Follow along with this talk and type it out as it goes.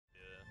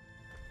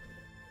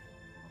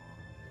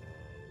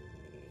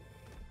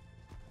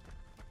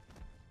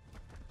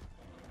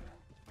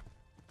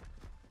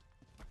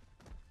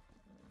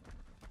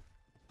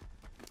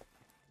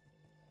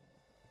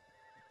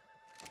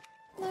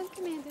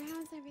Commander.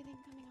 How's everything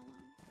coming along?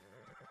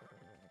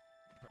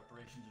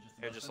 Preparations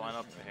are Here, just line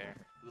up here.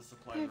 The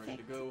supply is ready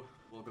to go.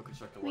 We'll go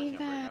construct the war We've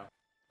camp right now.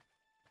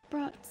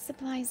 brought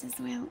supplies as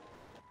well.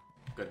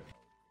 Good.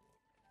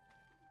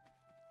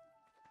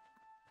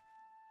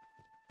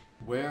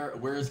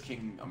 Where is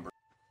King Umber?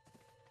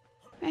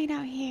 Right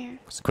out here.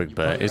 It's a quick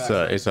bear. It's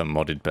a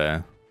modded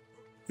bear.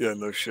 Yeah,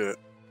 no shit.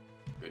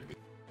 Good.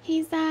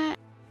 He's a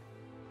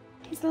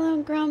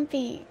little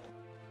grumpy.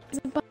 He's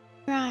a bumpy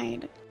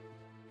ride.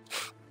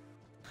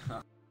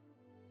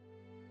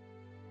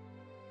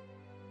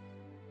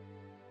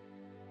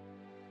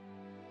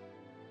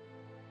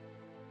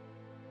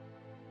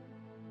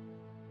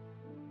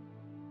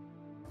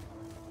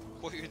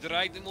 What, you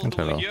dragged him all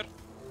the way here?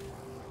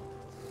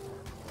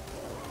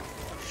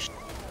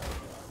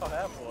 Oh,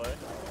 halfway.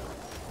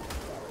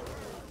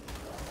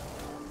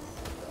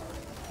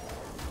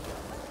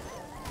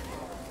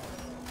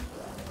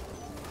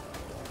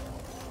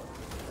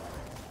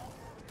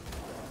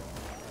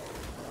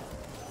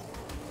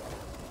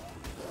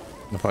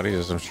 I thought these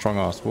are some strong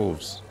ass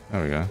wolves.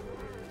 There we go.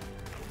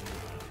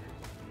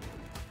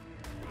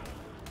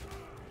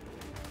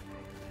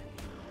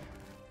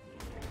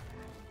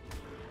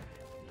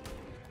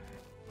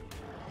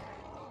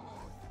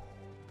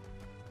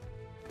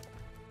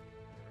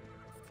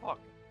 Fuck.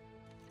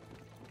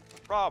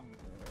 Problem.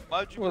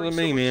 Why'd you What bring do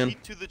so you mean, much man?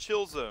 heat to the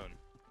chill zone?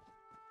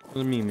 What do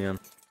you mean, man?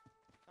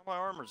 Now my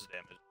armor's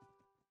damaged.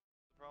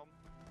 Problem?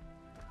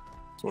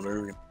 So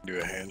whenever we can do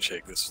a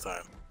handshake this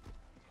time.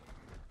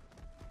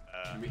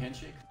 Can we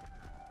handshake?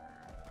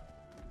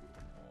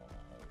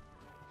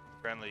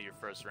 Friendly, your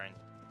first range.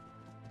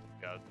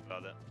 Got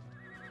about it.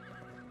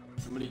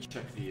 Somebody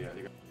check the.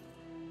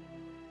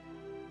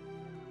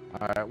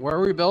 Alright, where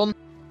are we building?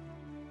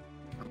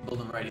 I'm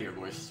building right here,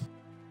 boys.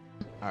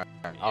 Alright,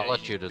 Yeah, I'll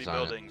let you you need design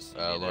buildings.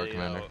 it, You need Lord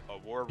Commander. A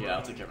war room, Yeah,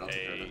 I'll take care of it.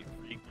 a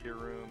re-gear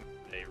room,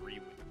 a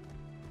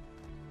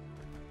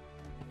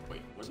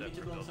Wait, what did we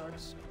do buildings are?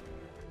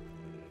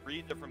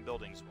 3 different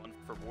buildings. One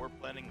for war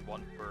planning,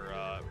 one for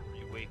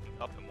re-waking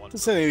up, and one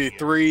It's for only re-gear.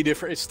 3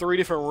 different. It's 3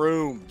 different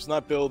rooms,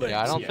 not buildings.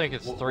 Yeah, I don't think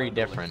it's one 3 building,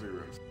 different. 3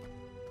 rooms.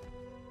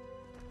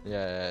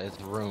 Yeah,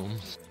 it's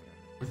rooms.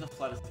 Where's the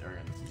flattest area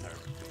in this entire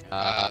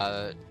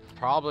thing?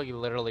 Probably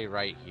literally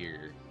right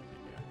here.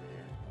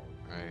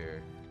 Yeah, Right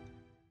here.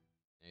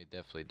 They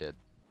definitely did.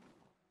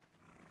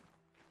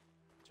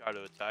 Try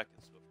to attack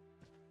and split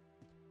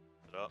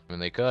it up. I mean,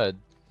 they could.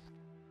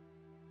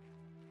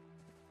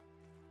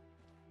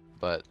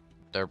 But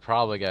they're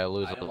probably gonna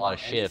lose I a don't lot want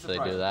of any shit if they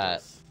do surprises, that.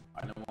 boys.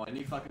 I don't want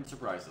any fucking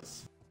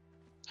surprises.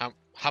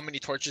 How many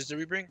torches did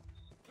we bring?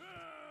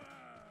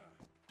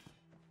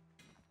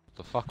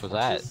 The fuck was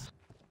that?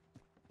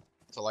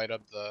 To light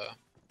up the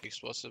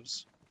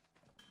explosives.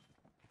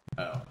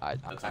 Oh, I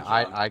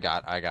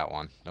got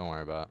one. Don't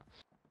worry about it.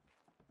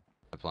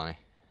 I have plenty.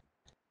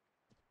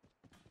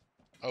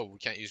 Oh, we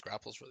can't use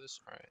grapples for this?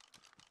 Alright.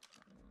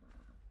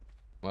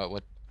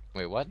 What?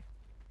 Wait, what?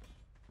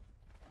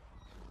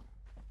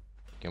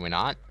 Can we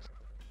not?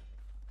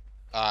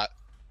 Yeah,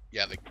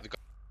 I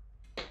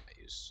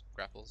use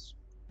grapples.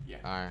 yeah,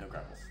 Alright. no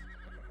grapples.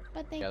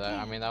 But they Yeah,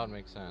 can't. I mean that would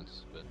make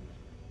sense, but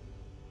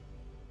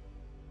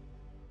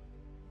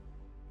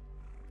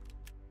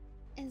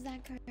Is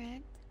that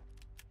correct?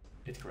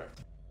 It's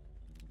correct.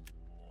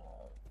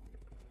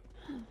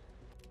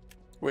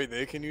 Wait,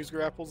 they can use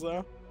grapples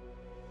though?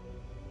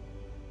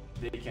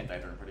 They can't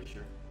either, I'm pretty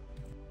sure.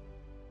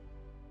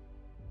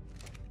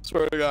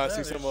 Swear to God, I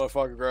see some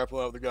motherfucker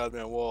grappling up the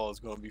goddamn wall. It's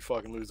gonna be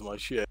fucking losing my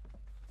shit.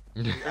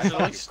 There's at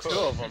least 2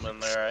 of them in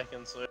there, I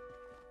can see.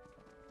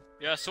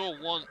 Yeah, I saw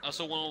one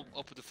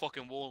up at the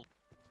fucking wall.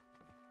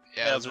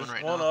 Yeah, there's there's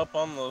one one right now. up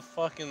on the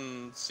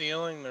fucking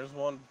ceiling. There's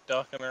one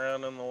ducking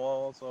around in the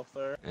walls up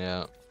there.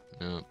 yeah.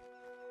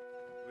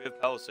 We have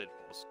palisade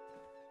walls.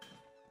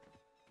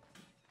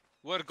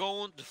 We're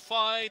going to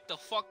fight the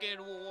fucking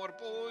war,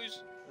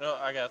 boys. No,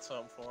 I got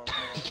something for him.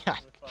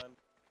 Let me find.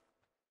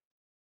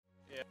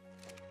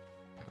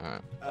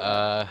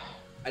 Alright.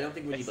 I don't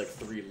think we need like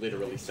 3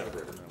 literally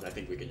separate rooms. I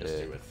think we can just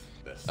do with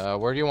this.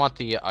 Where do you want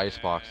the ice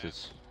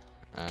boxes?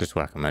 Just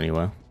whack them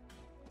anywhere.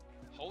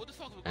 How the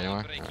fuck are we Anywhere?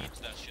 gonna break Alright.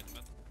 into that shit,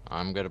 man?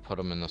 I'm gonna put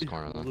them in this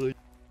corner then.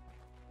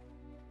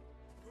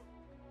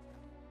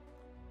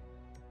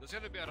 There's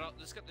gonna be a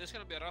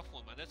rough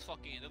one, man. That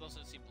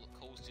doesn't seem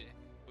cozy,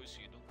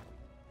 you know.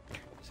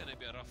 It's gonna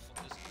be a rough.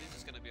 This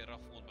is gonna be a rough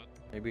one, man.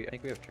 Maybe I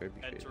think we have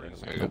trebuchet. Entering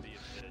There you will go. be a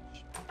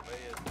bitch. The way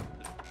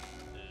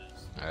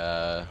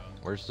it is.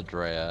 Where's the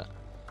Dre at?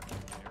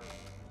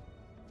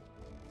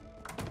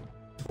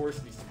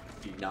 Force needs to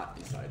be not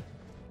inside.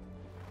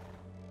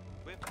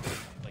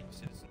 Like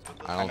citizens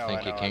with I don't know,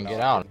 think I you know, can I get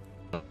know.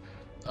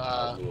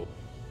 out.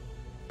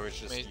 We're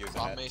just using it to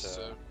almost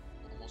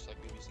like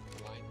we're using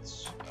the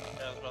lines.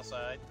 Yeah, I was about to say,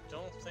 I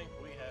don't think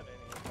we had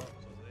any of them,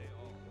 so they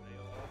all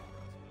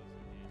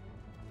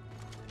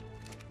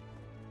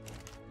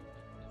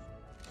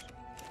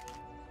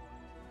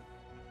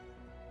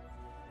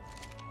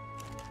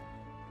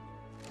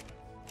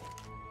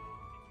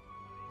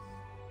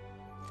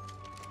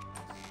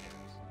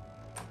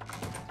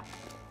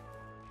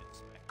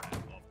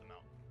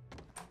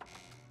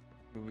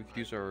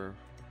use our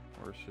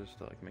horses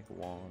to like make a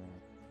wall.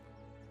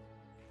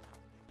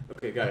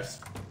 Okay, guys.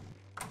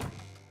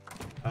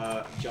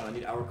 John, I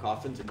need our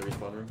coffins in the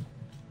respawn room.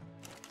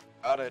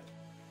 Got it.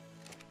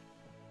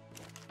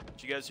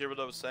 Did you guys hear what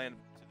I was saying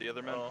to the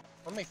other men?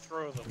 Let me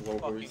throw the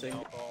What were you fucking saying?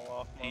 alcohol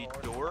off my The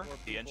horse door, before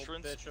the people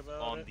entrance, bitch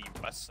about on it.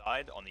 the west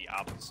side, on the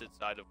opposite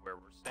side of where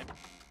we're staying,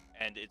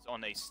 and it's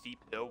on a steep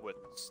hill with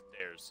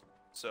stairs.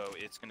 So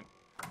it's gonna.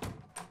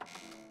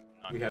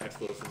 We have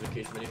explosives in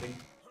case of anything.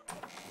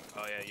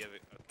 Oh yeah, yeah.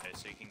 Okay,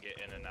 so you can get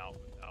in and out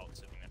without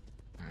sitting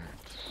there.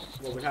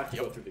 Well, we have to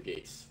go through the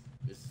gates.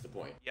 This is the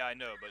point. Yeah, I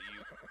know, but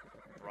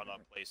you run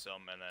up, place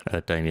them, and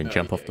then. Damien, No,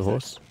 jump yeah, off the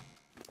horse.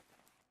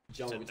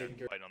 John, sit we there taking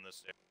care right on this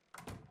stair.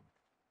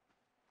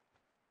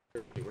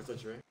 of. Okay, where's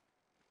Lingerie?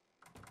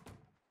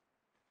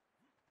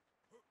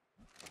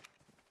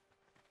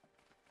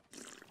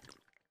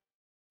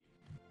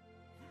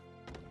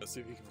 Let's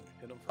see if you can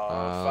hit him.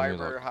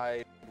 Fiber,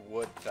 hide,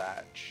 wood,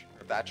 thatch.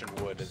 Or thatch and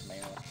wood is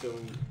mainly. So.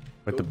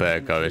 Where'd the bear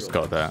go? It's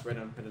got that. Right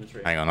on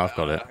penetration. Hang on, I've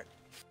got it.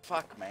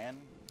 Fuck, man.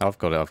 I've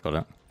got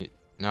it.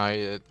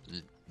 No,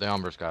 the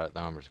Umber's got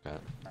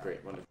it.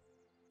 Great, wonderful.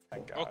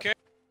 Thank God. Okay.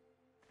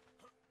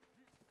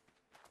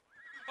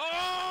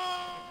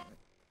 Oh!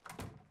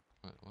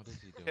 What is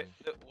he Okay,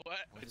 doing? What?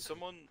 Could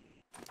someone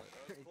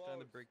Trying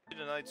to break, do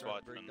the Night's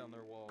Watch break and down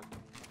their walls.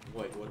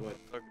 What?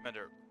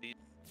 Commander, these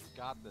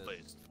Got this.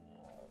 placed.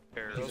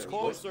 They're Those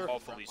closer.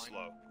 awfully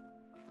slow.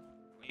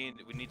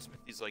 We need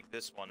smithies like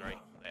this one, right?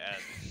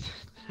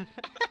 And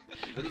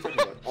What are you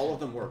talking about? All of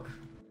them work.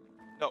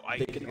 no, I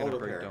They can all Gotta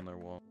break repair. down their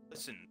wall.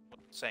 listen. What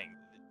I'm saying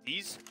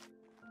these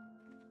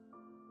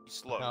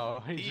slow.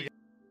 No, he's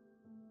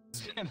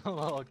These, getting a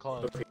little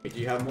close. Okay, do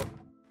you have more?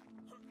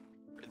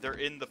 they're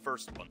in the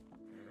first one.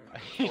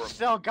 He's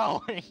still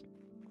going.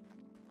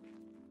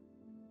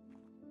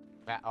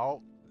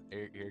 Oh,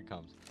 here it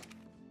comes.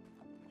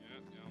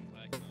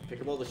 I'm back.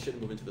 Pick up all the shit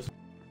and move into this.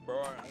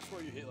 Bro, I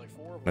swear you hit like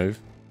 4 of them. Move.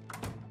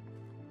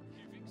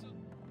 You think so?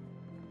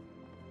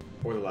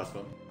 Or the last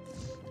one.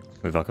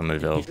 Move, I can move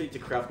it You up. need to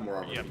craft more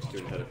armor. Yeah, We just do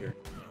it ahead of here.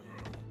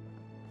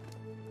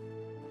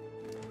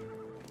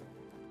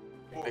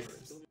 I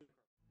still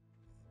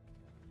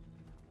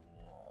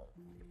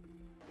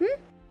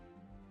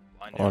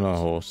Blind On a arrows.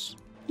 horse.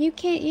 You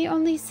can't. You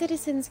only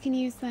citizens can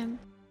use them.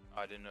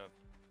 I didn't know.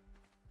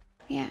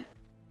 Yeah.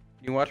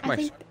 You watch my. I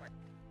think.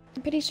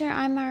 I'm pretty sure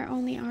I'm our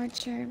only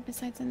archer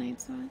besides the Night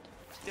Sword.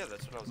 Yeah,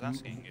 that's what I was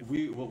asking. If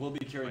We'll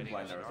be carrying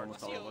blind arrows,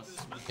 almost all of us.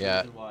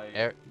 Yeah, This is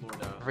why Lord,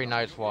 Every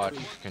Night's Watch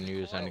can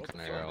use any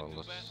kind of arrow. Yeah,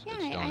 It's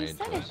I donated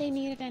said to if us. they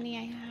needed any,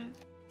 I have.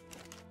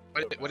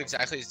 What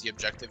exactly is the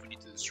objective we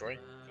need to destroy?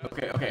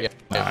 Okay.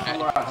 Yeah.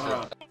 Hold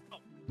on.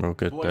 We're all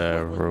good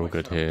there, we're all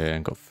good here,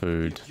 and got The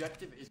food.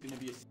 objective is going to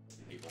be a siege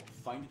table.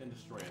 Find it and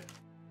destroy it.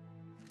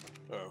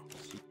 Oh.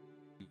 Siege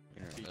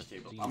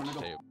table. Siege I'm gonna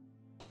go. table.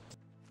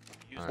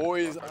 Alright.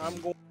 Boys,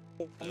 I'm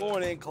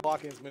going in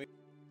clocking as many.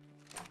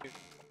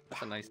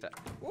 That's a nice stat.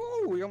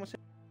 Ooh, we almost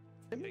hit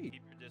Okay, me.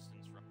 keep your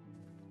distance from.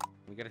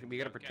 We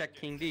gotta protect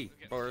King D.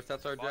 Boris,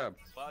 that's our job.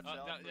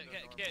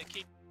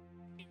 Keep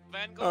Oh,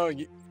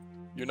 Vanguard.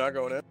 you're not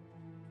going in?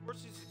 Of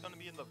course he's gonna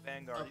be in the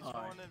vanguard. He's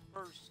going in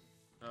first.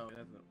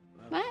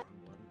 What?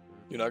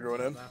 You're not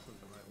going in?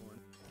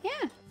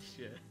 Yeah.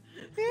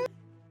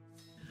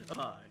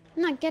 I'm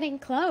not getting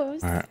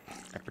close. Alright.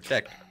 I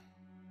protect.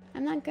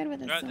 I'm not good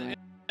with a Right, sword.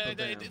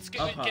 It's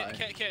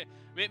okay.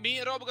 Me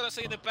and Rob are gonna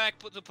stay in the back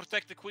to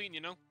protect the queen,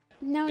 you know?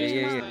 No, Yeah,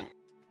 you're yeah,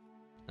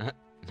 not.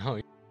 No,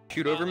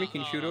 Shoot over me?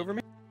 Can you shoot over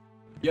me?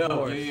 Yo,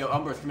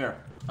 Umbers, come here.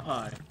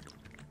 Hi.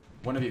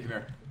 One of you, come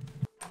here.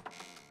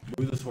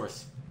 Move this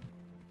horse.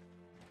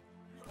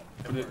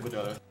 Put it with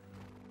the other.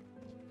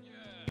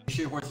 You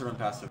shoot horse to run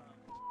past him.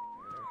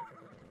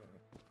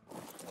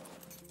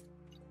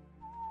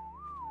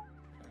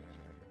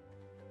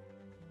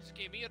 It's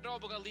okay, me and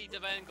Rob are gonna lead the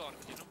vanguard,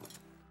 you know?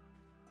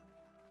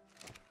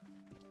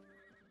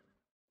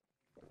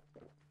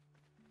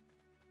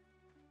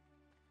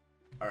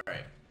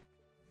 Alright.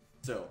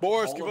 So,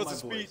 Boris, all give of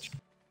us a my boys- speech.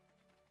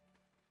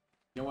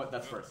 You know what?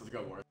 That's first. Let's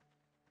go, Boris.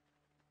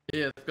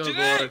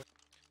 Today,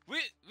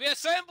 we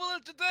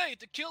assembled today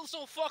to kill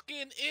some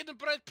fucking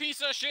inbred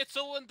piece of shit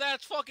so in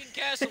that fucking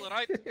castle,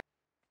 right?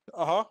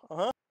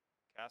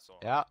 Castle.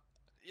 Yeah.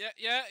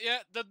 Yeah.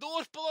 The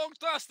doors belong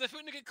to us. They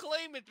think they can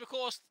claim it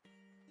because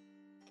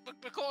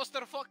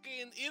they're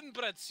fucking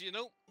inbreds, you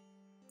know?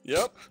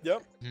 Yep. Yeah.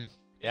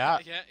 Yeah.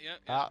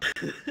 Yeah.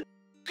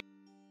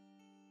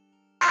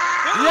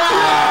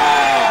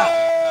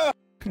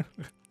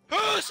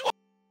 Who's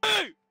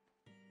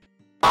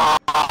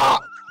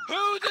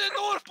who did the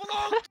north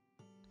belong to?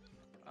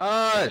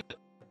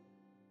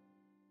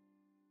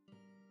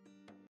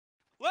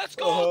 Let's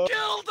go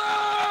kill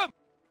them!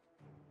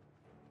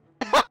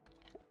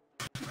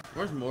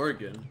 Where's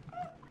Morgan?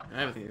 I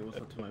haven't even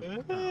listened to my.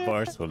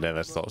 Boris will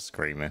never stop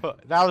screaming.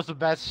 That was the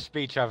best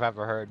speech I've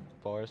ever heard,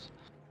 Boris.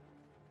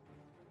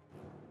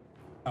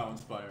 How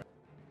inspiring.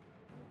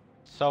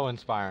 So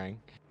inspiring.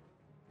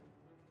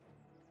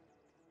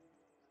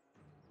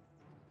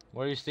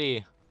 What do you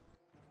see?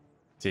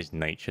 It's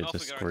nature I'll to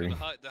figure out scream.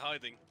 the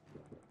hiding.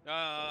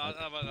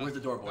 Where's the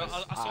door, boys?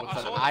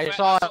 I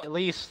saw at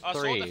least I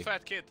saw the 3.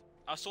 fat kid.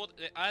 I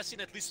seen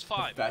at least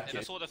 5, fat and I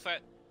kid. saw the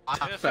fat.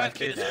 Ah, The fat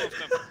kid is one of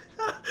them.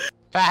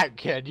 Fat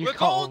kid, you We're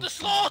call going him. to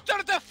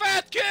slaughter the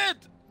fat kid!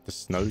 The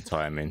snow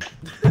timing.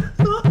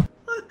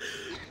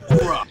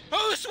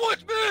 Who's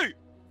with me?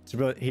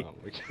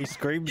 He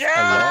screams a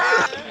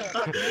lot,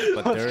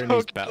 but during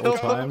these battle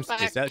times,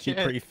 it's actually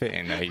pretty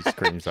fitting that he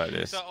screams like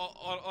this. So,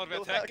 are we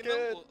attacking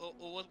them,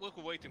 or what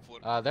we're waiting for?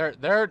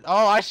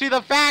 Oh, I see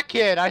the fat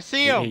kid. I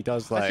see him. He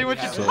does I like see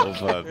what you're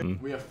sort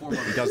of We have 4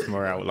 more. he does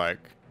morale like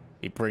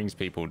he brings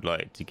people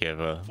like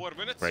together, 4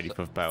 minutes? ready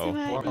for So battle.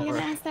 you're gonna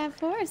ask that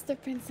forester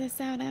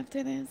princess out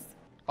after this?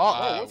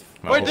 Oh,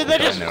 Well, wait, did they we're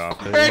just done now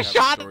after fire a this.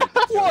 shot?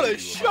 What a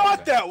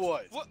shot that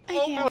was! What? I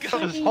Oh can't my god!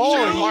 fucking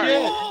Holy hear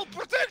shit. you. Oh,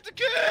 protect the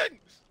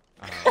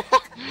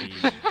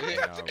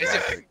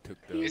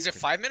king! Is it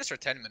 5 minutes or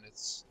 10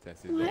 minutes?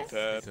 What?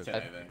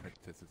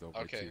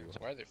 Okay,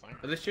 why are they fine?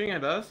 Are they shooting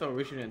at us or are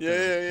we shooting at them?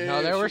 Yeah.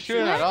 No, they were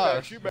shooting at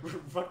us. Shoot,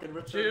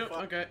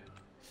 okay.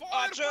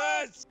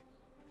 Archers!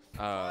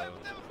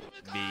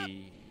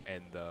 Me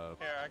and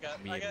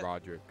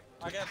Roderick.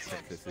 I got some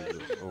This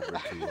is over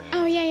to.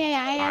 Oh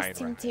yeah. I asked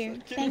Iron him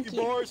to. Keep Thank the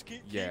you. bars,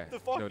 keep Yeah. the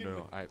fucking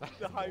No.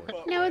 the hype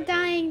up. No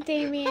dying,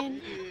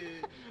 Damien.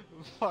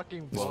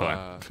 Fucking Well, boy.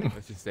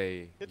 let's just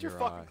say Get your your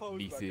fucking clothes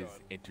back nieces on.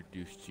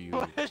 introduced you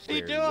What is he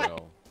very doing?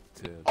 well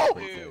to the Oh,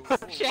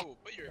 princess. shit.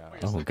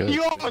 Oh, good.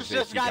 You almost She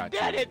just got got you.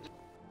 deaded.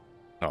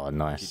 Oh, She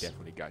nice.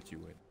 definitely got you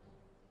in.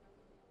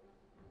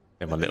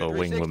 They're my little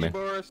wing women.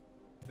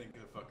 Think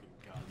of the fucking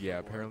god. Yeah,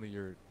 apparently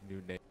your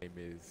new name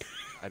is,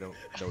 I don't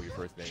know your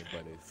first name,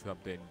 but it's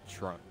something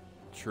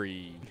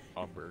Tree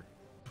Umber.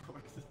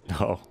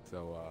 Oh,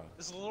 So,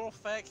 There's a little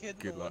fat kid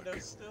in Good the luck. window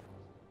still.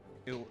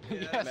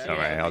 Yes.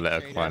 alright. I'll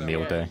let her climb me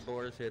all day.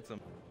 Boris hits him.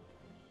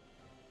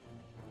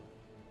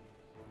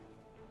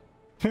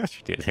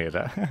 She did hear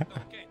that.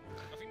 Okay,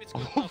 I think it's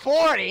good enough.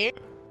 40.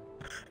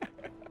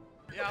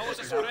 Yeah, I was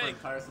just Half our spraying.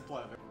 entire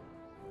supply.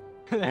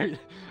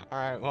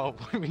 Alright, well,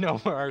 we know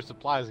where our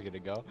supplies are gonna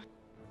go.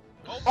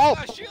 Oh Oh!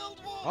 my god, shield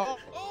wall!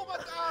 Oh my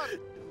god!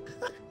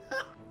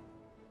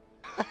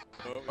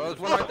 Oh, there's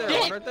one right there.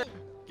 One right there.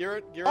 Get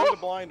ready to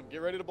blind him.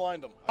 Get ready to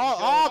blind him.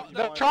 Oh,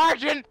 they're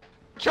charging!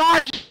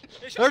 Charging!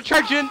 They're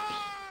charging!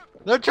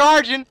 They're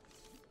charging!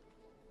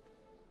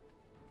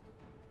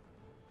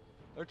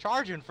 They're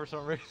charging for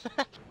some reason.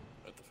 What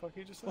the fuck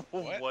he just said?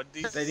 What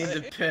did They need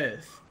to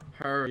piss.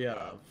 Hurry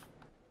up.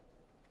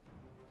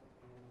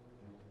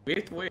 We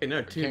have to wait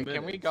another 2 minutes.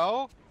 Can we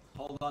go?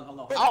 Hold on.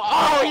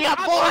 Oh, you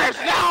Boris,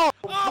 no!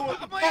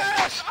 Oh, my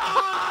ass!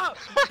 Ah!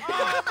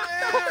 Oh, my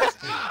ass!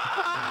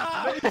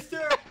 Ah! Mace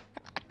there!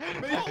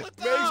 Pull it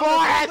Mace, down!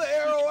 Boris! the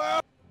arrow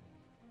out!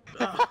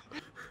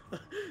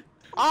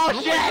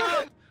 Oh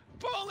shit!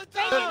 Pull it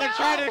They're down!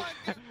 trying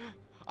to.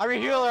 I'm a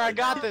healer. I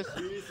got this.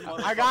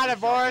 I got it,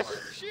 Boris.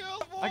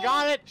 Shield wall! I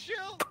got it.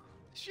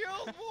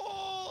 Shield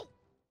wall!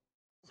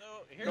 So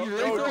here's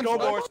Go,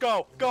 Boris,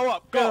 go! Go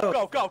up!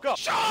 Go!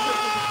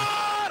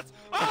 Shot!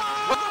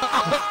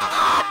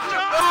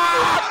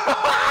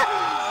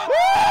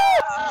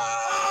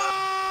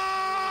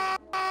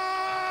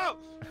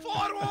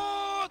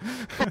 Forward!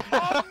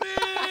 On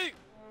me!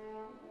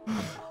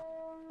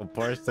 Well,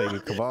 Boris taking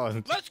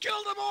command. Let's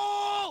kill them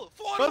all!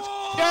 Forward! Let's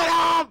get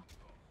him!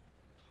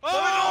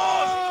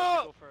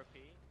 Oh!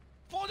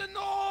 For the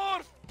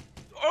north!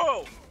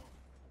 Oh!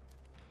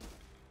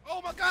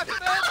 Oh my god!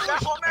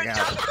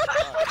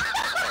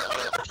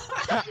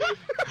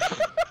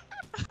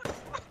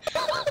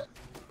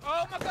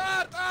 Oh my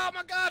god! Oh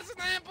my god! It's an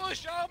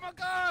ambush! Oh my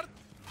god!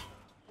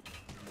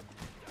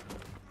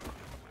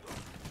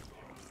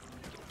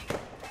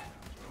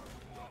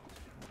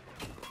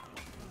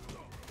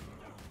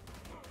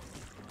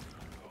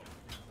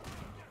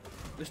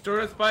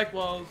 Destroy the spike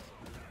walls.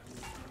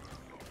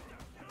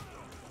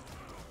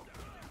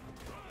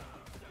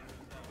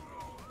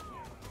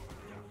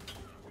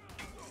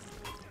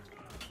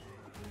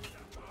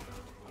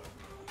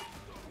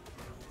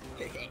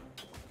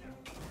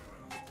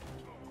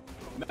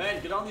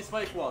 Man, get on these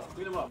spike walls.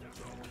 Clean them up.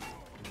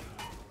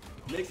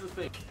 Make some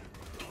space.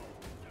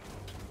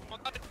 Oh my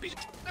god!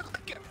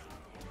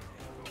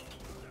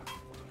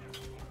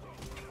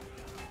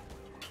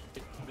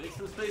 Make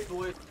some space,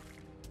 boys.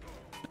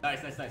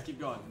 Nice. Keep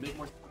going. Make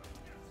more.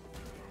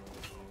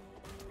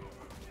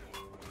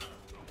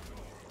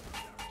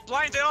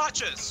 Blind the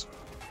archers!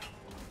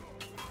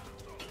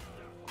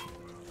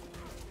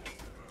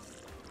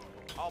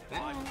 Oh,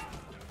 blind.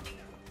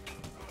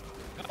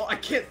 Oh, I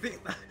can't think.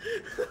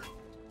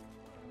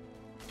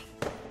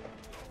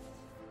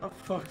 Oh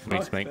fuck!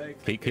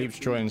 Keep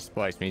destroying the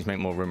spikes. We need to make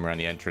more room around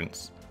the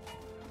entrance.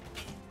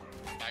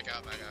 Back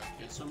up.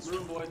 Get some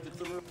room, boys. Get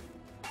some room.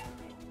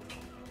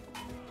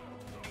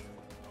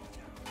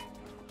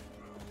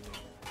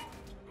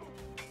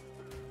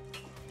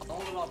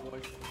 Hold it up,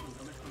 boys.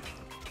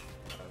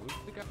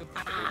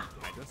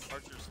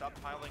 Archers, stop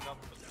piling up.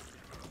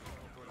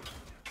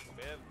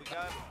 We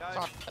got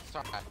guys.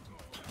 Stop.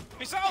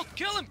 He's out!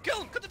 Kill him!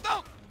 Cut it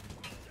down!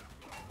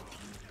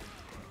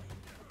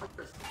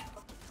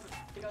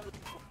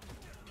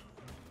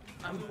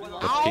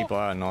 Let's keep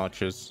our eye on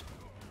archers.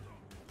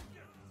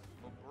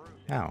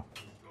 Ow.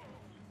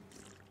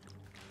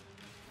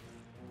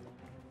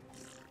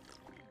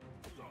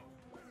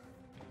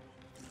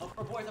 Help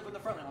our boys up in the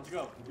front now. Let's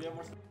go. We have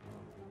more.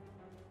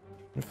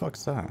 Who the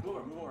fuck's that? Move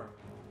over.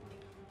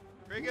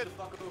 Very good.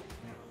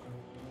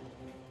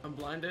 I'm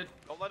blinded.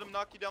 Don't let him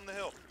knock you down the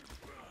hill.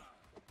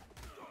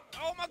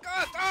 Oh my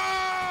god!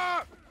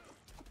 Ah!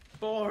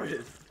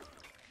 Boris!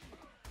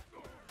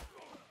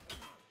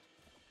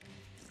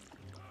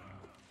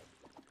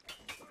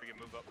 Freaking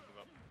move up, move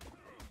up.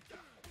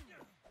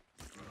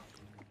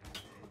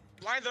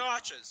 Blind the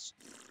archers.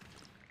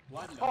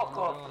 Fuck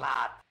off,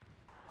 lad.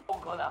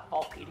 I'm gonna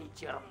fucking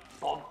eat your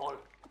bunghole.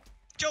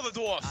 Kill the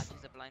dwarf. Archers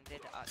are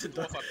blinded. The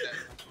dwarf up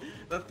there.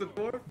 That's the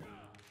dwarf?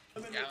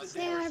 Yeah, that's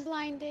They are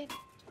blinded.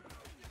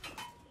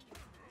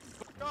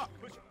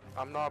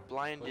 I'm not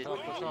blinded, Push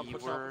up, push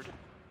up. word.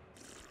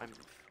 I'm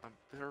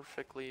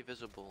perfectly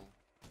visible.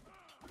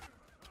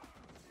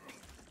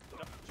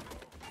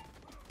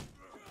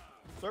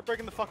 Start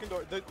breaking the fucking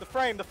door. The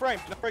frame, do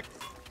not break.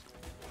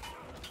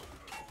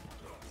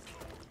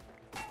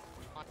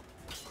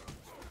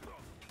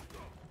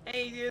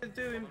 Hey, you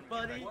doing,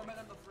 buddy?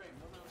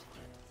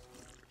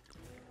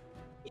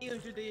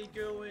 How's your day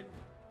going?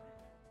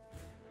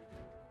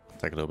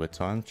 Take a little bit of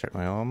time, check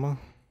my armor.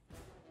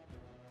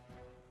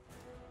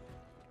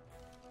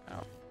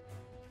 Ow.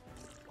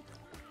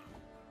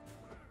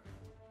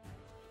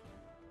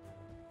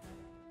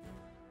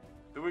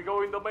 Do we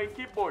go in the main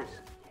keep, boys?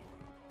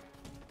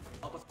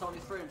 Help us on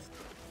these frames.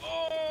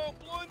 Oh,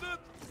 blinded!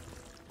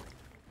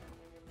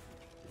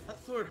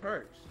 That sword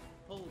hurts.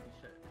 Holy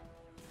shit.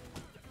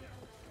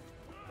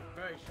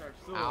 Very sharp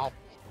sword. Ow.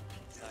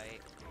 Sorry.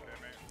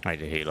 I need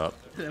to heal up.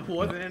 It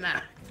wasn't an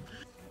act.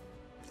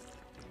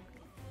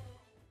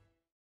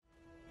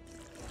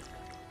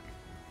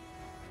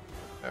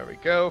 There we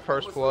go,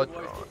 first blood.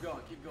 Keep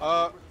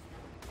going.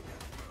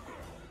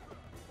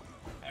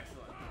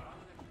 Excellent.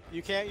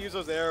 You can't use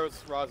those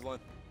arrows, Rosalind.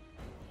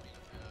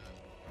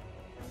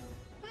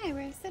 Why? We're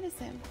a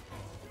citizen.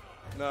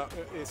 No,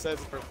 it says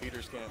it's for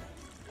leader scan.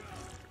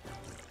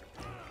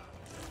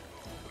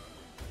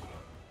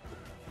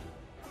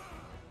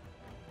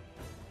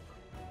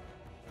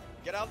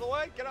 Get out of the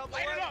way! Get out of the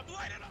way! Light it up!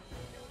 Light it up!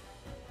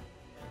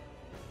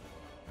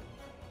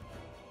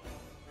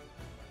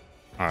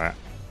 Alright.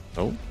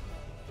 Oh.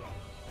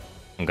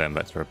 I'm going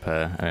back to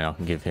repair, and then I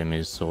can give him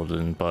his sword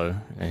and bow,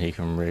 and he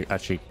can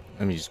actually,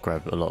 let me just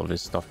grab a lot of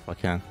his stuff if I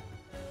can.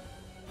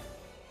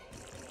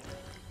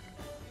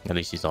 At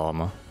least his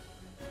armor.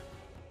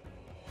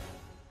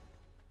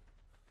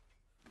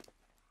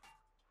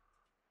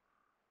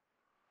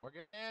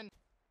 Morgan.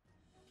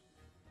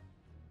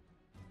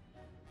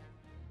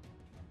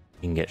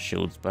 You can get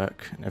shields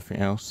back and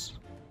everything else.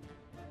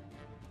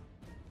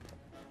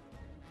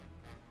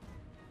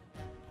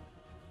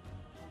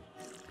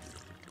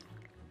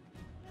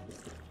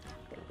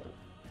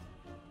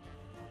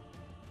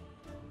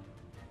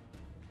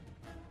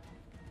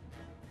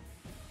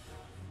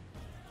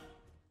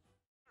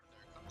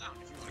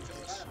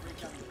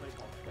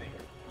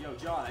 Yo,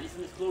 John, I need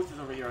some explosives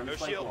over here on No the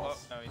spike shield. Oh,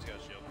 walls. no, he's got a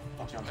shield.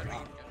 Oh, John's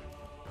right.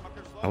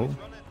 Fucker's low, Oh. he's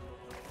running.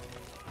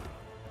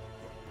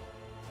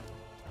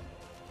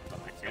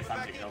 I guess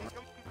I'm taking over.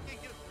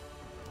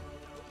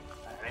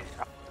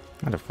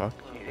 What the fuck?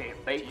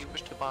 You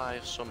wish to buy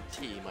some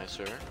tea, my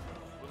sir?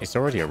 It's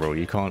already a rule.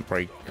 You can't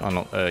break, you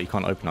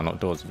can't open unlocked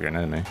doors if you're an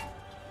enemy.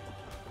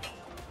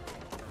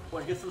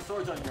 Boy, get some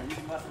swords on here. I'm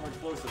using less and more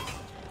explosives.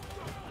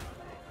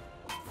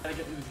 Gotta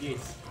get through these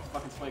gates. These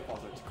fucking spike balls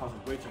are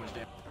causing way too much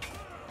damage.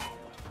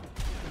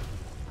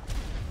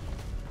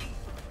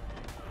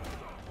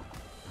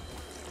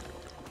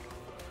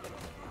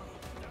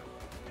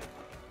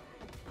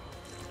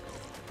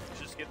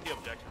 Just get the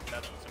objective.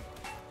 That's what's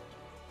important.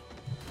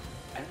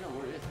 I don't know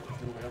where it is.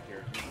 It's a little way up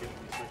here. You can get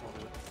through these spike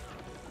balls.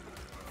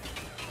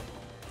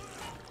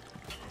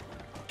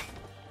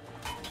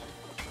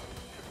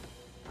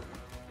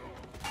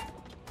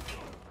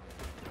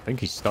 I think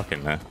he's stuck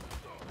in there.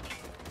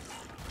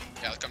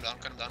 Yeah, come down,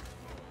 come down.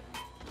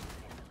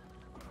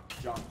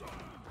 John.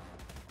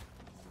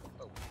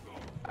 Oh.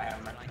 I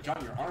have my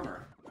John, your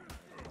armor.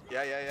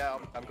 Yeah.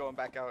 I'm going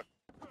back out.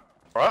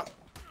 What? Are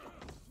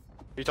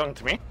you talking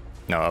to me?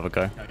 No, have a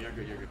go. No, you're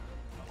good, you're good.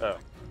 Oh.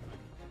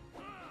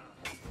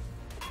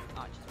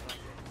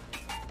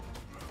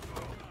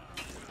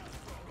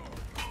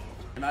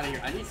 I'm out of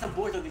here. I need some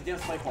boys on these damn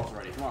spike balls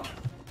already. Come on.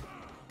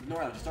 Ignore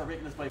them. Just start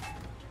breaking the spike.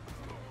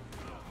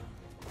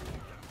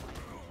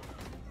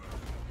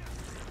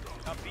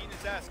 Now beating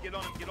his ass. Get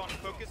on him. Get on him.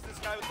 Focus this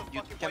guy with the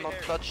You fucking cannot white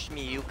hair. touch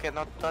me. You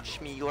cannot touch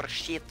me. You are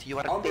shit. You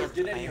are Albert,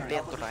 dead. get in here. I'm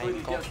Help dead. us Or I destroy am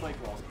these gone. damn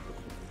spike balls.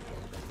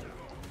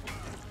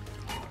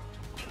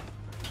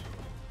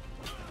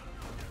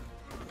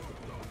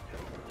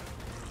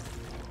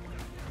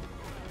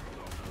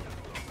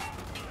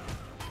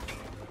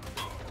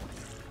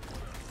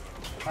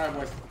 Alright,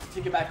 boys.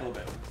 Take it back a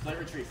little bit.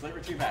 Slight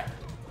retreat back.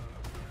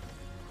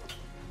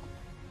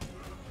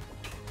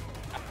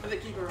 Let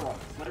it keep everyone.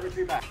 Let it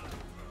retreat back.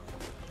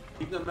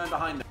 Keep the men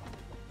behind them.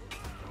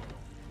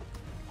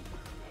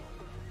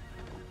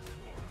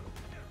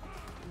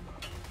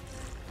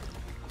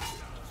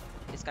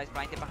 This guy's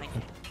blinded behind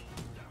you.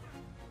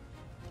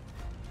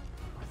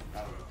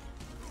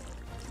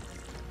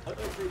 Let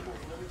it retreat, boys.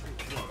 Let it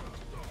retreat.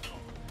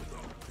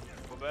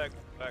 Go back,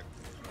 back.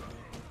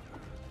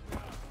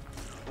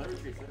 Let it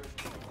retreat, let it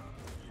retreat.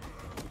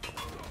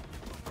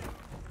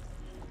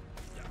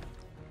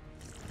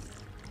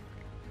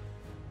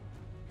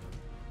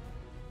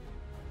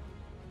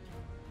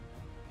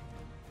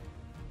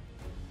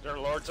 There are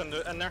lords in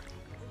there.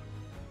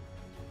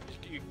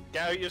 You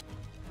get out, you.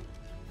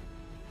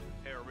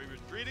 Hey, are we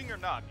retreating or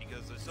not?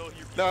 Because I still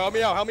hear. No, help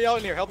me out. Help me out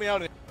in here. Help me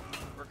out in here.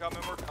 We're coming.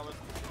 We're coming.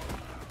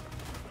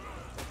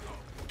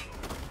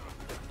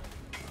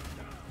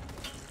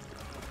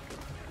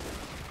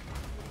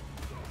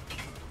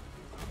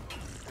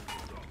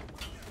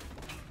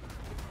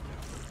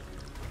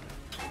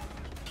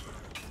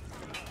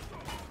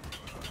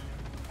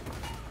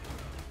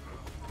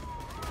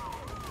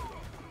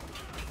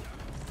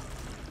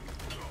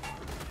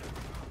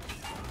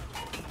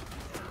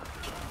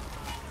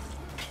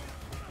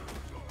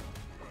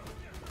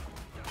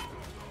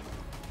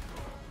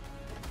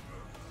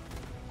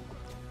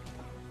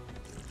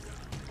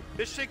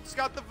 This chick's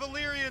got the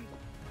Valyrian.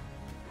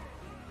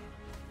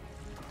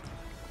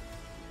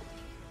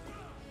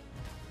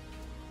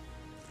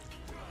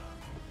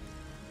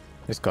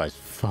 This guy's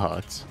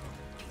fucked.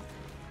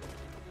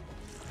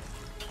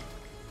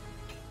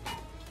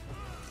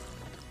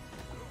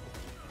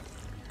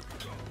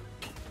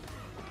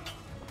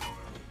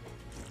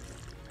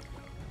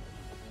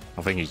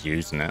 I think he's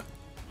using it.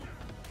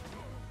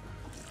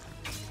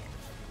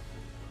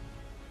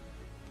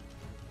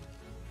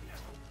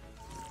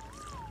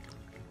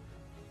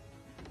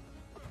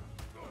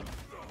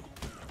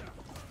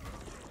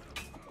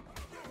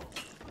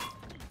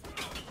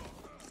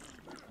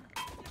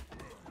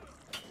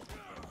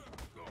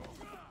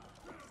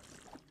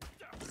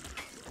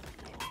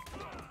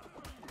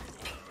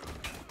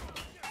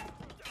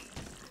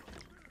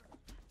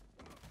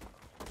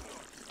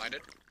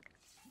 Blinded.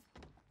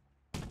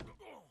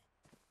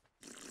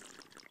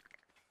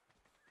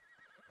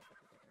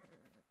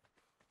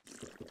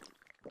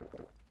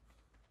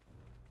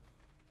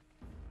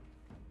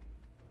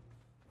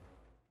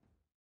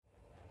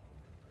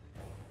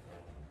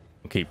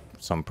 Keep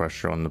some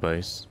pressure on the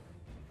base.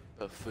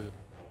 The food.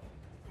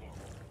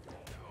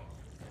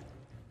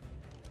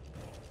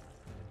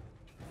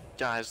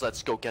 Guys,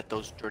 let's go get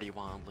those dirty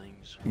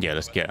wildlings. Yeah,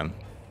 let's get him.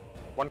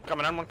 One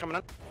coming in, one coming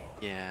in.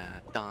 Yeah,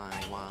 die,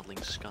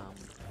 wildling scum.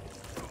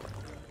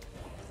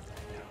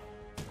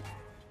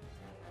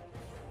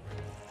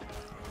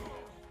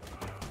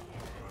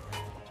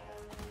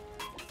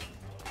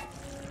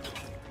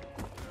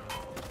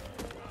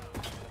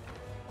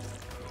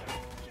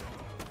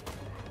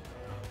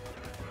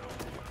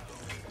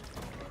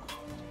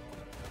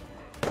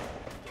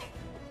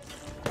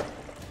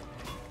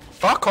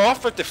 Fuck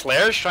off with the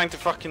flares trying to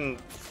fucking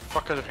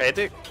fuck her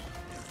headache.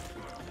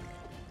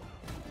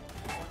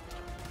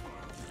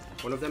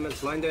 One of them is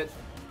blinded.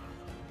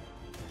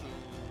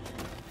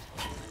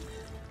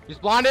 He's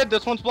blinded.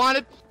 This one's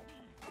blinded.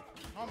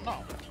 Oh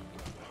no.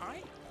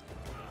 Hi?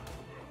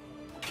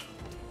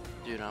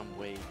 Dude, I'm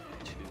way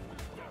too...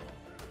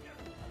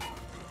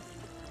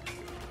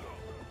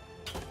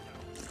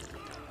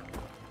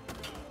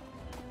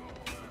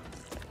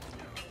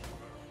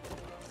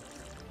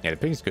 Yeah, the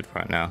ping's good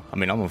right now. I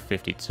mean, I'm on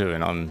 52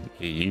 and I'm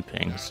EU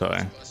ping, so...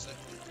 And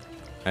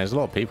there's a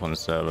lot of people on the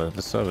server.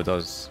 The server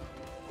does...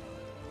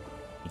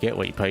 You get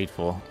what you paid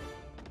for.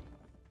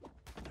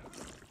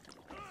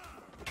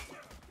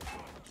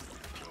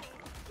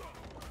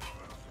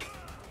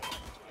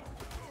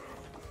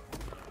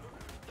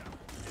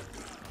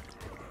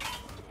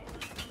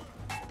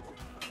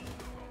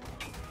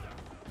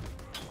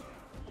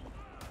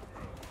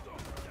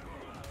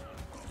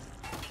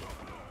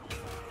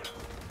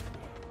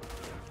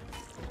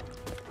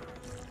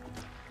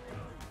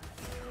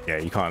 Yeah,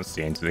 you can't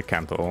see into the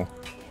camp at all.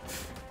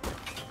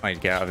 I need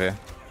to get out of here.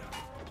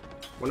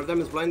 One of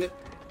them is blinded.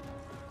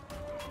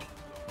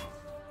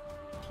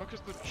 Fuck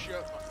is the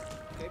shit?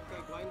 Cape guy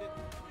blinded.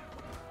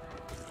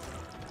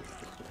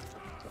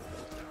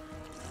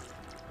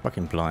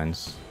 Fucking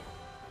blinds.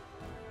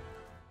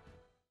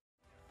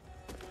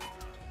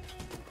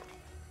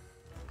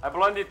 I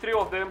blinded 3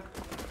 of them.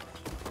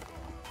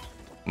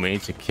 We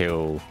need to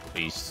kill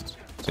Beast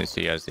since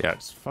he has the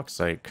axe. Fuck's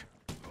sake.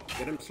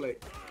 Get him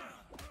slate.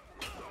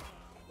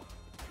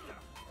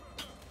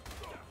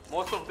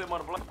 Most of them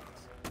are blind.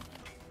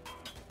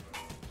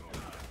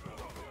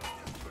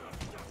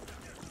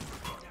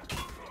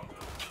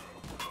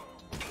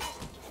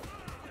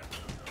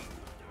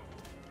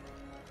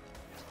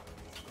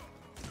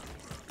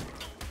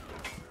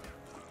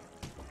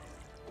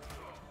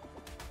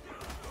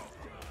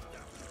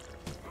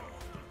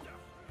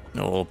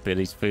 Oh,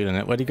 Billy's feeling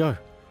it. Where'd he go?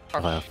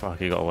 Oh, fuck,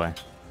 he got away.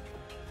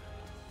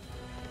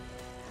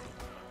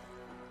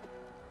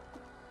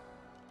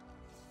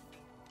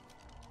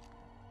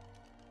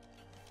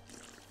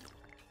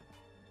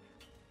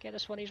 Get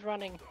this one, he's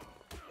running.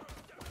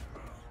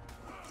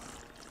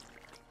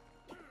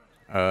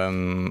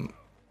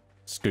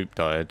 Scoop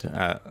died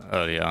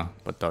earlier,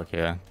 but Duck,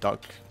 yeah.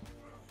 Duck,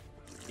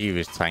 he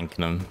was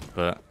tanking them,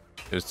 but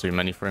there's too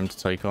many for him to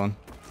take on.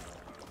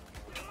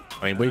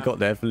 I mean, we got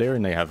their Valyria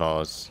and they have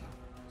ours,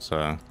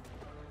 so...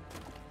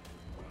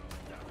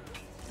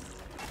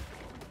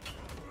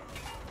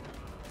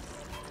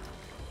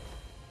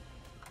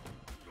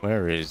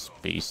 Where is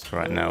Beast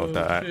right now with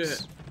that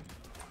axe?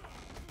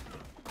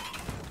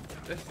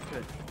 That's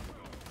good.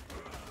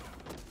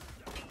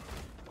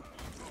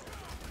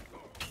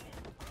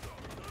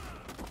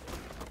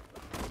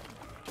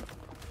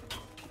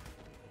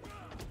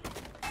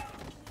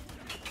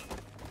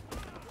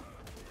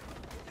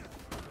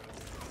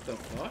 The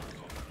fuck?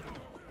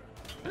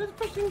 Where did the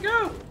person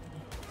go?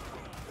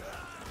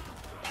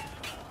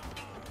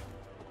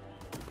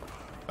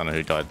 I don't know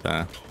who died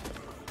there.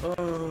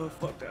 Oh,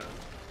 fuck that.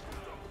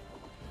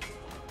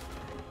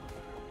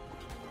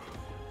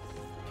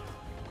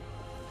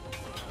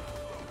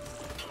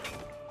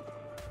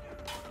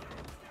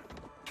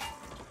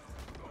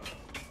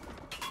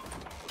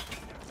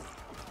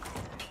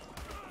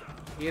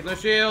 He had no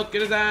shield.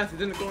 Get his ass. He's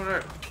in the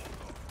corner.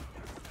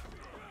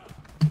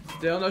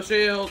 Still no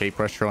shield. Keep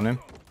pressure on him.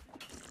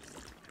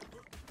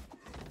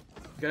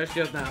 Got a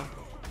shield now.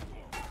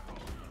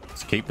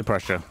 Let's keep the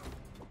pressure.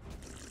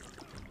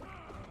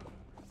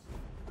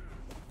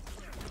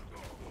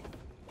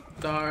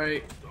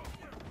 Sorry.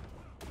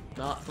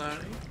 Not sorry.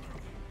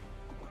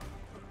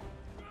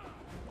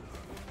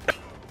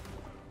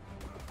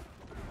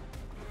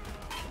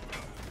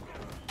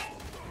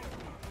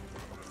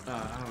 I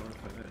don't know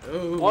if I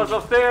did. One's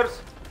upstairs.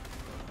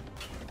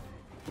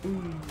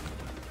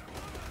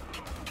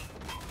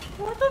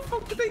 Where the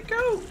fuck did they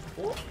go?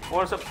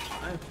 One's up.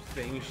 I'm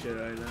saying shit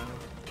right now.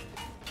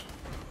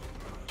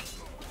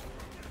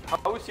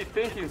 How is he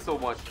thinking so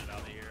much?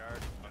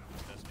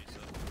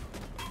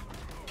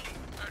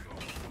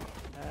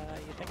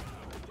 You think?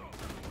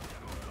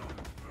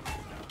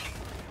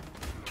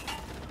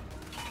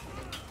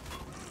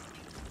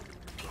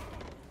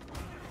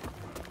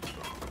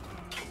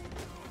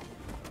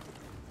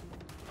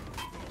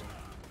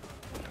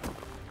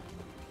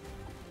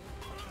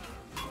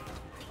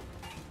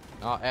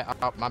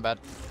 Oh, my bad.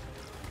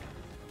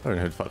 I don't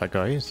know who the fuck that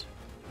guy is.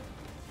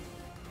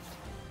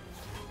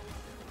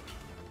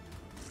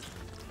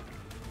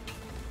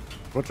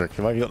 Roderick,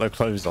 why have you got no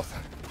clothes on?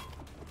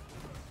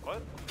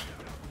 What?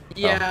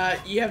 Yeah,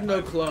 you have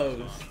no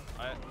clothes.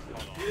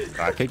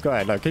 Alright, keep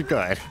going, no, keep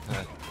going.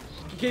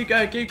 Keep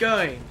going, keep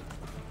going.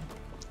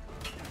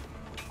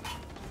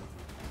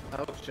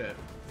 Oh shit.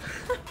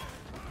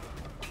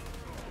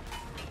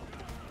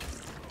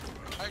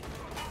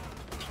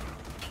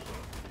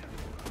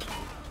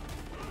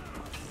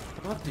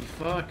 What the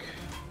fuck?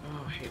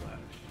 Oh, I hate ladders.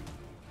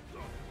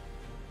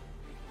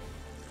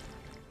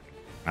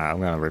 Alright,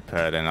 I'm gonna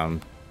repair then,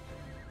 I'm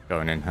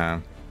going in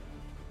ham.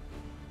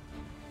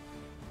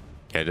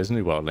 Yeah, there's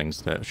new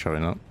wildlings that are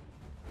showing up.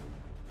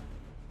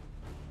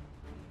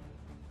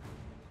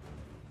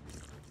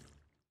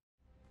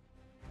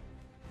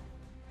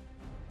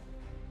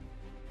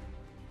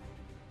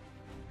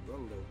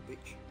 Wrong little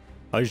bitch.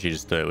 I usually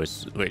just do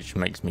it, which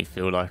makes me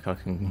feel like I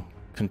can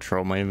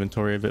control my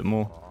inventory a bit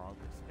more.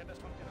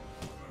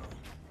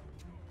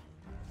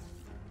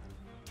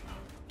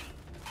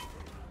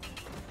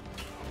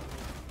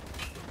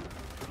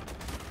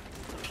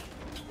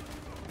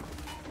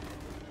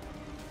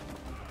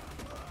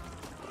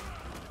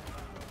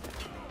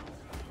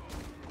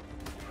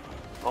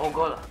 Oh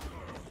god.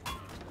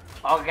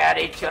 Oh god,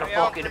 it's your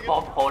fucking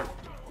bomb hole.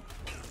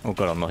 Oh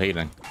god, I'm not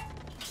healing.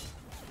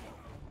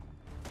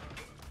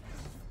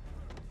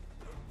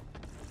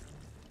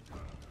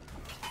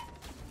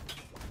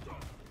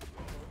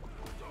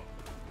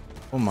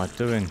 What am I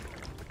doing?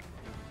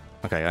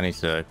 Okay, I need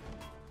to...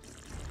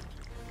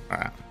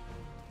 Alright.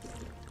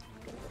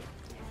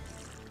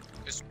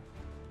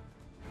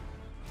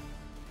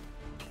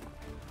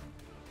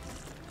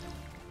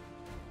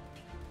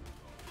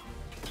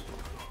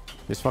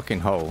 This fucking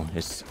hole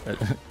is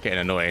getting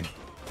annoying.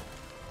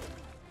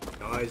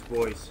 Nice,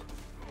 boys.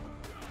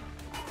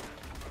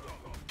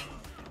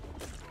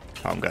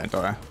 I'm gonna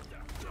die.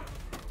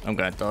 I'm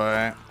gonna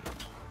die.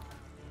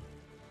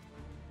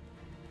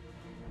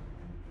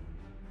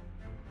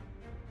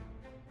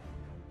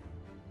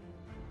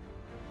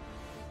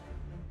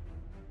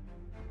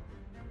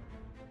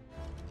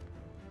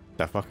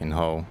 That fucking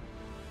hole.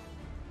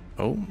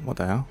 Oh, what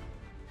the hell?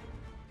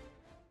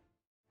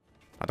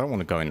 I don't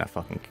want to go in that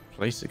fucking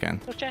place again.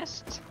 The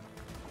chest.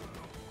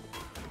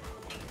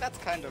 That's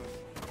kind of...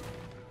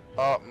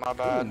 Oh, my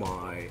bad. Oh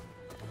my.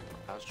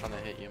 I was trying to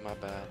hit you, my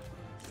bad.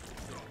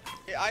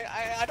 Yeah,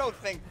 I don't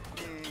think...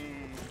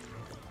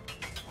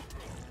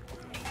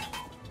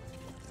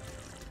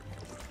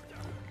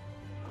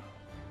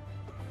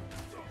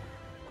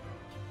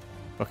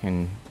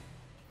 Fucking...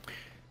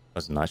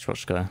 That's a nice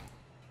watch guy.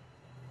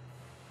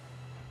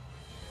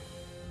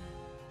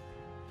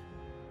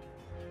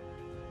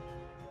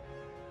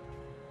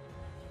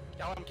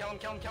 Kill him, kill him,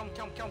 kill him, kill him.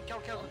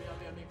 Kill.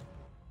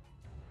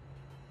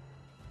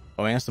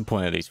 I mean, that's the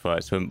point of these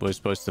fights. We're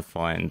supposed to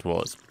find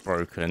what's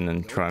broken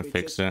and try and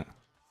fix it.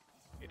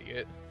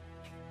 Idiot.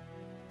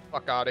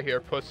 Fuck out of here,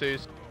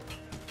 pussies.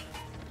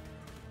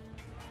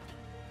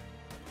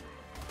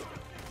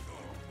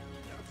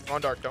 Come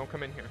on, Dark, don't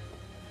come in here.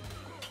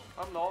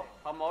 I'm not.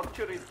 I'm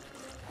archery.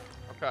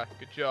 Okay,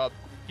 good job.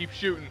 Keep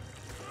shooting.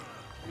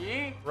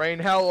 Me? Rain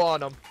hell on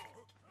them.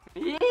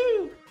 Me?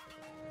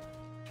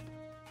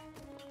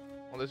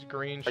 All this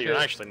green Oh, shit. you're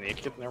actually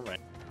naked? Never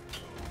mind.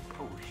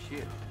 Oh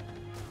shit.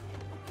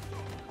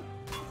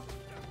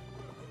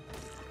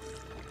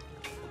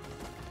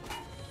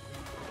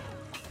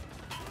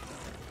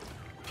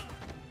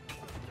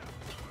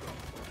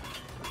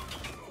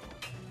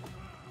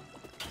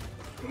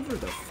 Leave her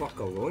the fuck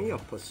alone, you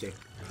pussy.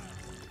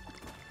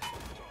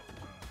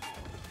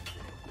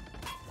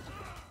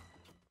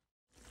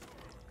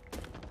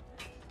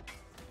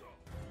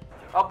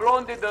 I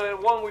blonded the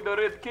one with the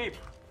red cape.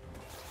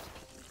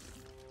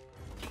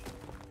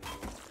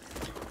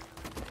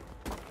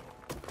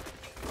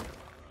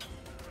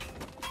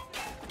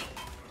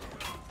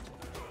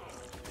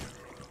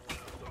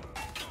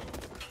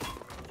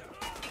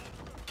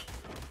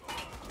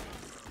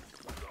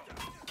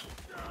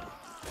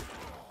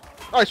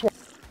 Nice one.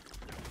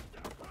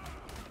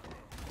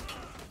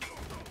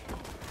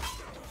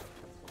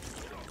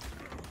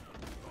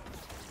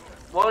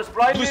 One's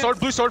blinded. Blue sword,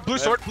 blue sword, blue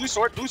sword, blue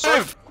sword, blue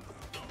sword.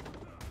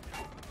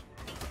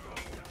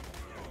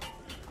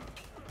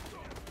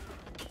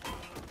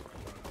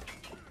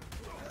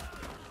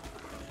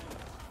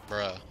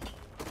 Bruh.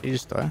 You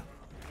just die.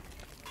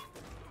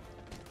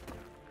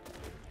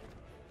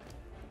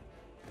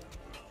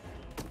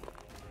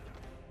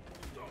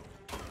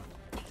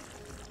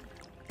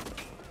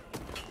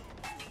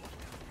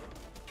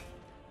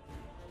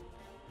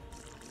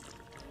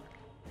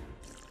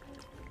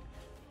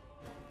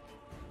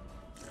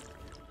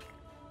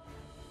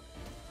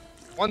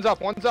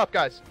 One's up,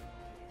 guys.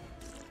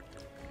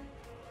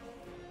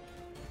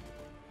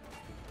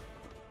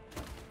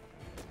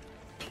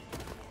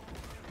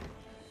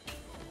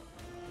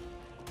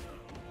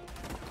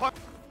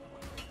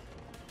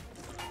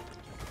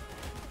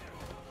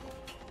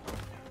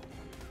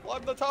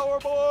 Climb the tower,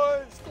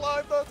 boys!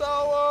 Climb the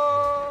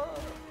tower!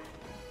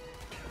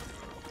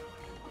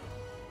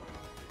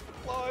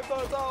 Climb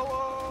the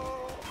tower!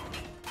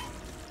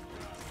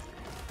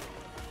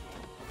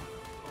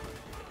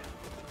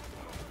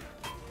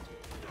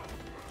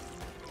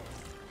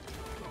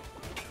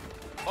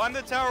 Climb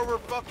the tower, we're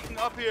fucking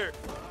up here.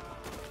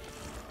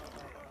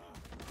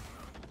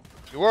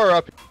 You were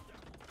up.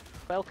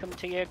 Welcome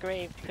to your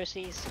grave,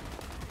 pussies.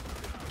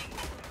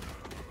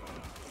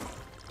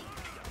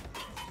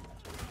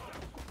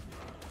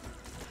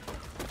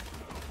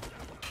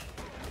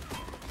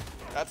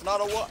 That's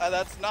not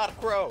that's not a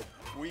crow.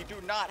 We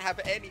do not have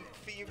any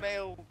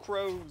female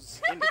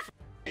crows in the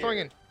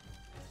Swinging.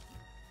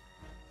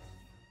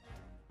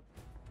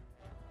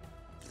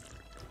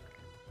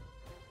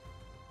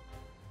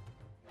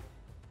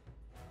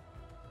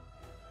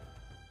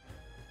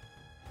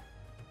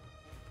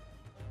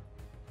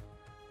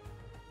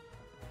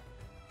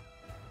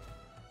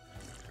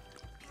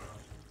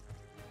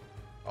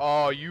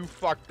 Oh, you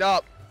fucked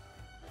up.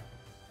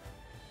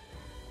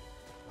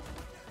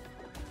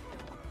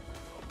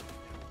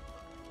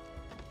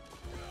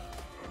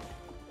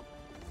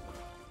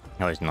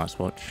 Oh, he's nice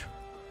watch.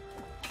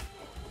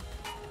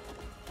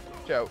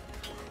 Joe.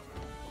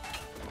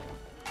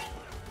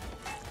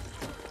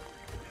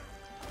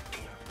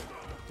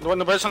 No,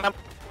 no, person up.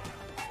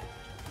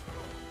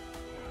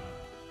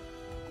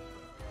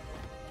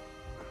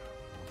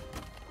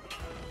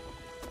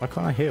 Why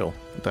can't I heal?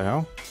 What the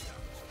hell?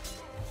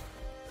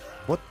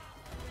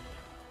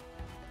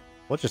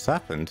 What just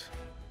happened?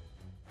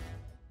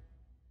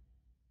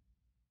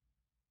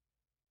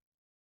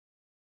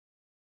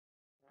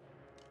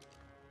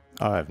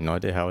 I have no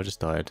idea how I just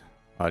died.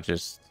 I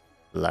just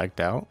lagged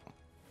out,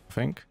 I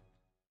think.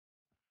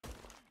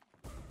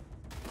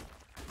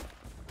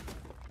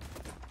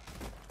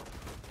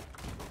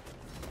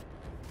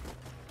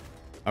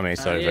 I mean,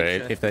 it's over.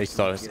 Yeah, If they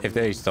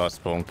start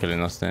spawn killing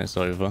us, then it's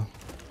over.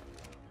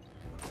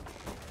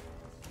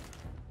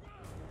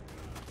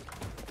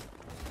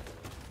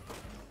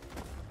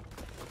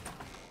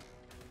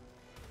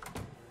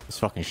 This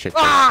fucking shit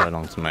takes so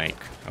long to make.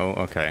 Oh,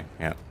 okay,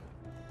 yeah.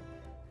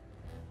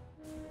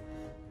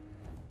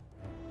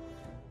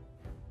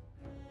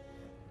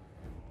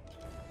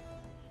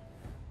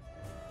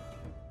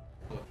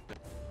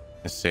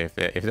 Let's see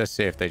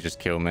if they just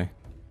kill me.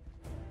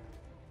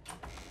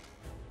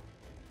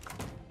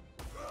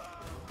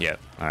 Yep,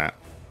 alright.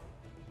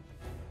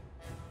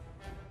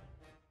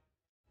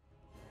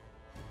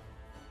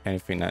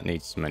 Anything that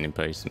needs cementing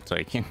paste, I'm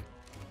taking.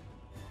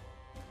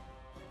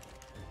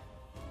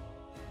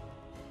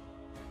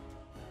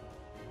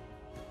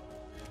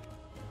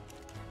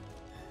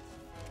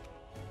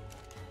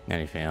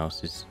 Anything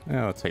else is... Oh,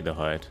 I'll take the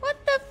hide. What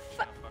the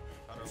fuck?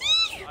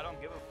 I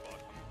don't give a fuck.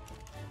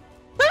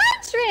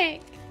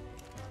 Patrick!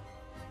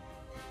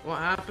 What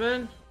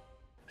happened?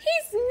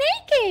 He's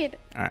naked!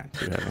 Alright,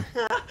 too heavy.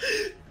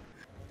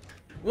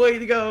 Way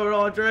to go,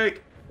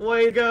 Roderick!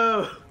 Way to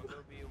go!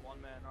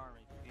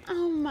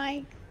 Oh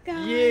my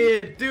god. Yeah,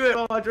 do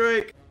it,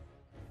 Roderick!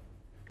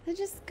 Let's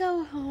just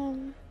go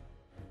home.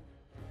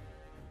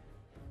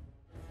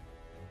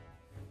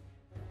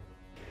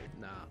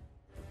 Nah.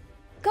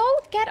 Go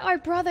get our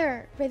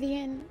brother,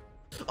 Vivian.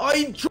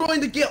 I'm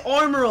trying to get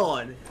armor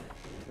on!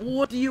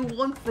 What do you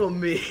want from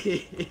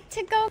me?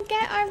 To go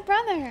get our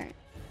brother.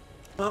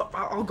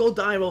 I'll go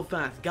die real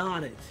fast.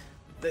 Got it.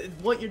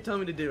 What you're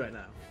telling me to do right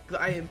now? Cause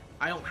I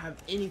don't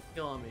have any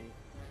skill on me.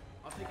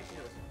 I'll take it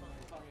serious.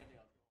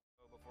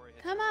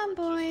 Come on,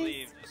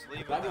 boys. Just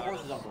leave. Grab your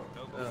horses on board.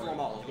 Let's throw them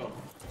all. Let's go.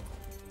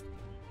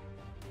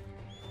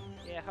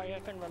 Yeah, hurry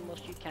up and run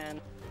most you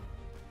can.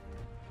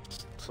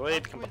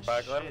 Slade, come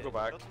back. Let him go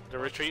back. They're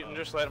retreating.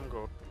 Just let him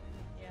go.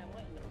 Yeah, I'm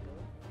letting them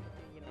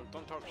go. You know,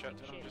 Don't talk shit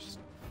to them. Just.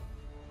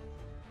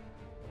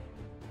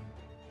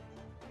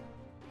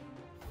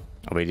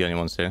 Are we the only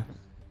ones here?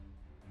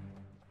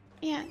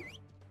 Yeah.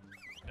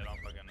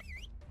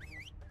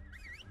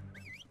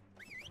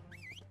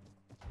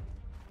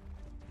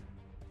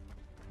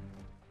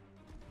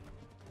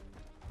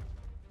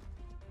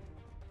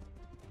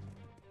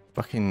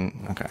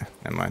 Fucking okay,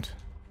 never mind.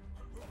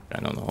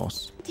 Going on the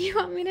horse. Do you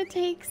want me to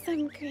take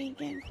some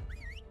Cregan?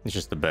 It's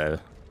just the bear.